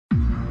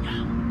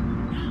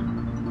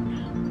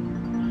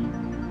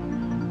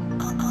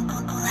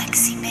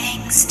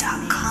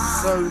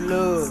ServeLove.com. Serve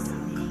love.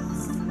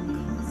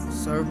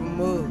 Serve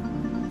 'em up.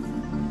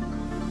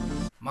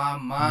 My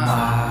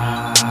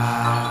mind.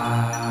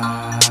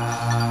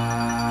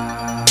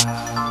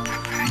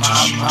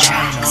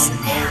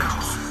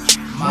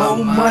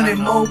 More money,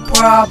 more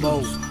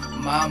problems.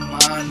 My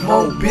mind.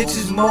 More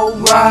bitches, more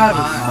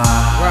riders.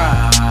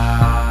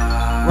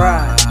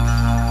 Ride.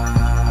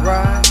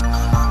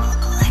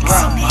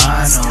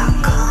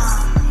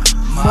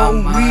 More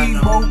weed,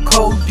 more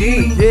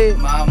codeine.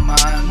 My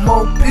mind.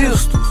 More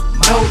pistols,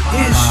 no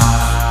issues.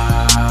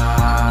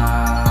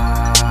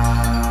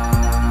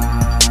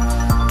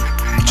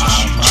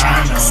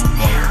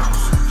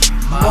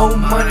 More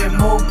money,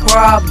 more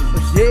problems.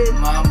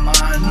 My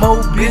mind.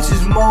 More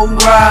bitches, more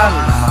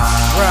riders.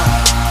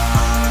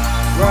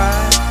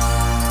 Ride.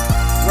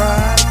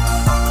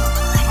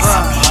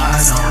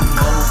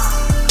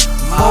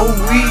 More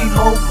weed,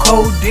 more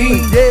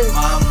codeine.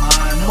 My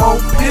mind.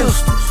 More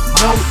pistols,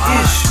 no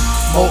issues.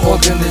 More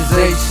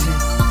organization,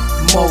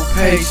 more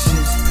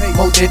patience,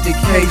 more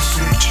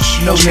dedication,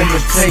 no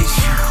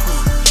limitation.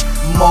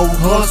 More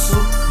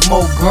hustle,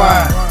 more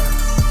grind.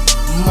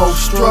 More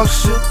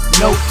structure,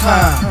 no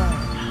time.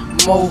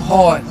 More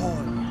heart,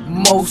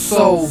 more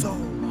soul,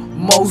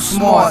 more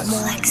smarts,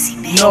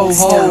 no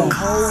hold.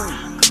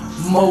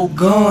 More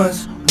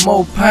guns,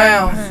 more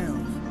pounds.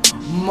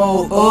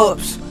 More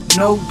ups,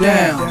 no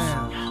downs.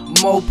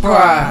 More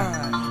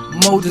pride,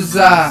 more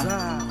desire.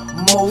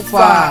 More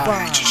fire,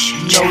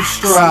 no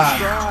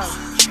strive.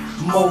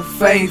 More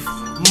faith,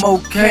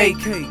 more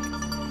cake.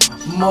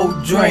 More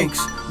drinks,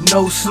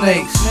 no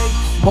snakes.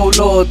 More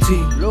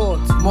loyalty,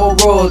 more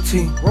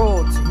royalty.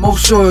 More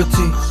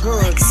surety,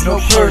 no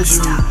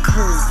perjury.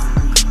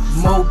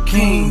 More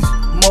kings,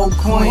 more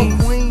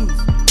queens.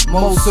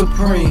 More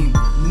supreme,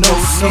 no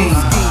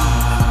scheme.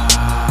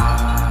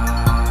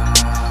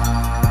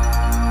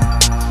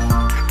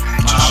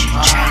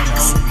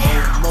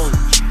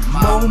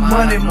 More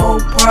money, more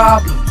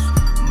problems.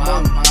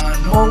 My mind.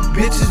 More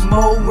bitches,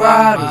 more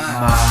riders.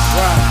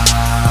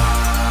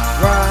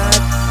 Ride.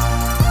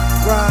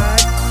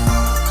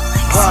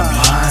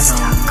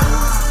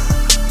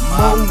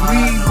 More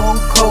weed, more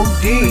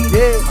codeine.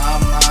 My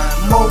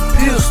mind. More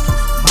pistols,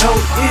 no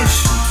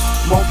issues.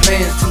 More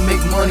plans to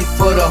make money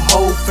for the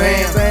whole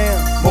fam.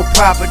 More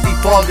property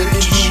farther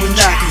than you and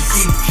I can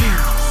see.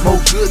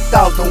 More good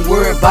thoughts, don't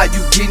worry about you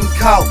getting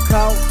caught.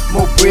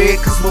 More bread,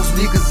 cause most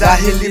niggas out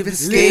here living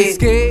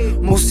scared.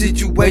 More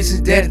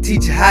situations that'll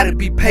teach you how to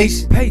be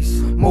patient.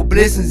 More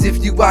blessings if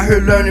you out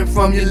here learning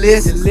from your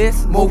lessons.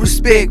 More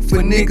respect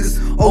for niggas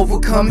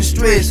overcoming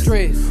stress.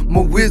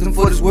 More wisdom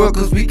for this world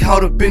cause we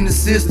caught up in the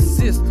system.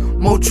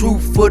 More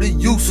truth for the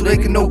youth so they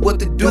can know what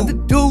to do.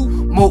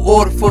 More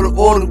order for the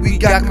order we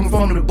got coming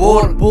from the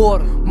border.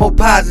 More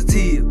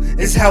positive,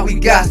 it's how we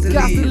got to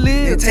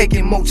live. And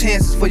taking more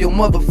chances for your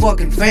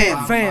motherfucking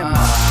family.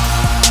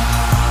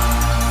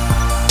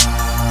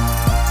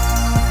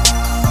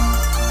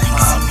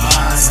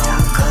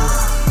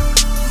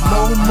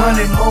 More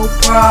money, more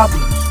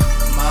problems.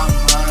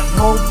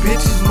 More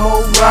bitches,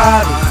 more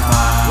riders.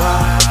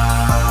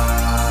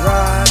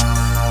 Ride.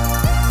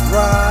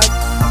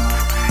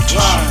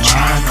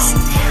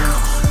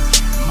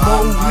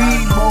 More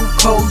weed, more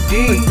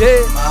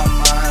codeine.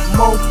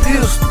 More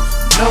pistols,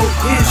 no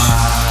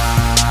issues.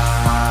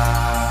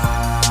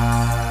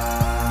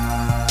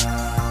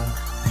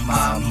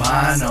 My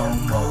mind on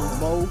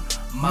more.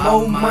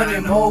 More money,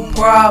 more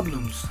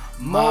problems.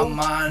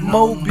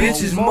 More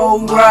bitches, more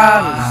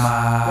riders.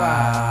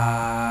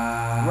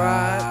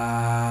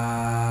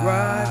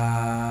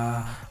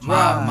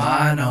 My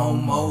mind on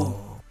more.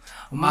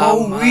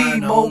 More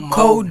weed, more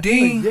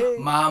codeine.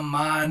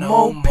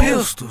 More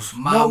pistols,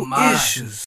 no issues.